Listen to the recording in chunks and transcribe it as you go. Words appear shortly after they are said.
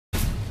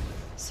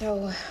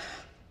So,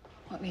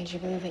 what made you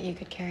believe that you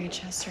could carry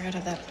Chester out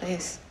of that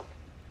place?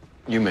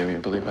 You made me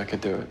believe I could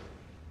do it.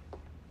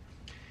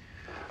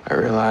 I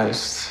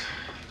realized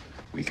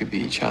we could be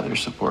each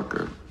other's support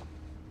group.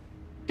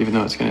 Even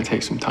though it's gonna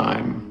take some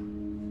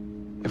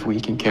time, if we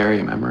can carry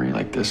a memory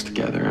like this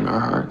together in our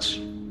hearts,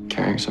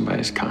 carrying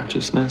somebody's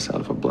consciousness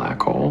out of a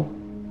black hole,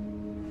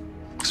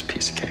 it's a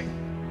piece of cake.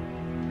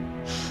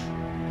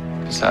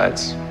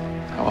 Besides,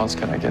 how else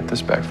can I get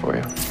this back for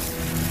you?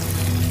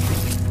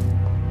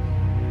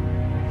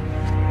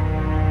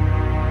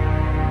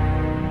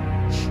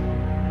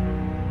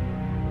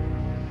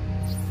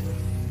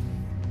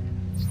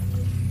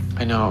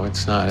 I know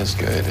it's not as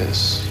good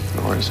as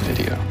Nora's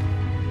video.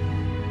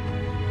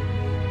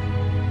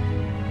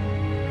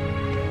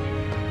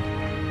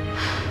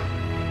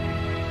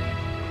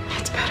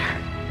 That's better.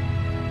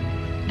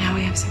 Now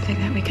we have something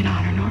that we can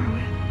honor Nora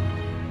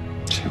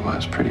with. She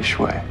was pretty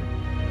shway.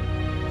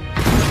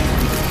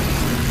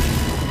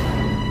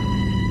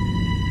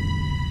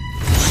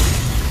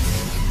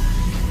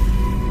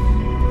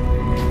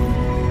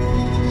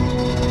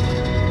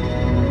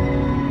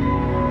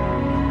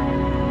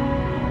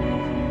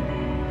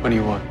 What do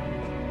you want?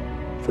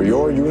 For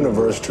your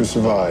universe to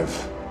survive.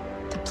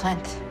 The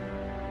plinth.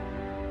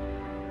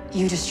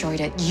 You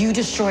destroyed it. You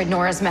destroyed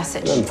Nora's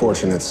message. An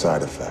unfortunate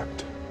side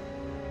effect.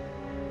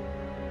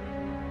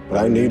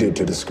 But I needed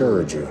to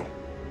discourage you.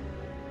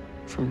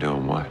 From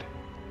doing what?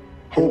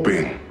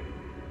 Hoping.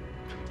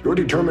 Your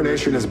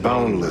determination is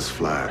boundless,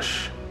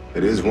 Flash.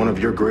 It is one of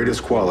your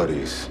greatest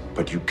qualities,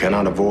 but you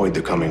cannot avoid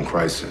the coming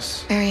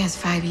crisis. Barry has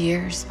 5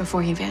 years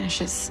before he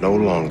vanishes. No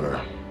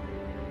longer.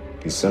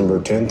 December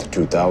 10th,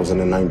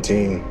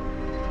 2019.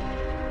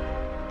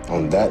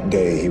 On that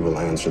day, he will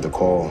answer the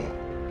call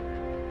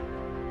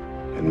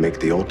and make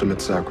the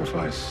ultimate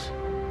sacrifice.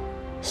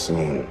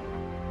 Soon,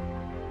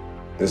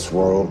 this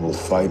world will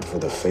fight for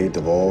the fate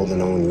of all the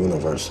known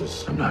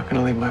universes. I'm not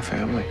gonna leave my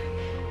family.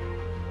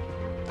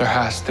 There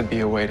has to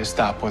be a way to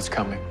stop what's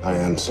coming. I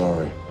am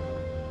sorry.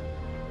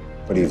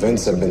 But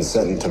events have been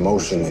set into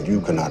motion that you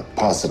cannot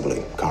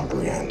possibly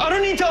comprehend. I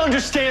don't need to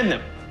understand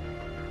them.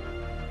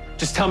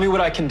 Just tell me what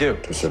I can do.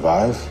 To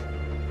survive?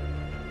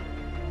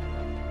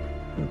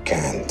 You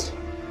can't.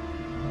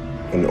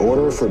 In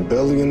order for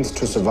billions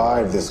to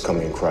survive this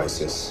coming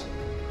crisis,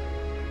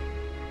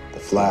 the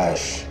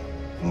Flash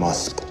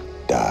must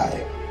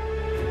die.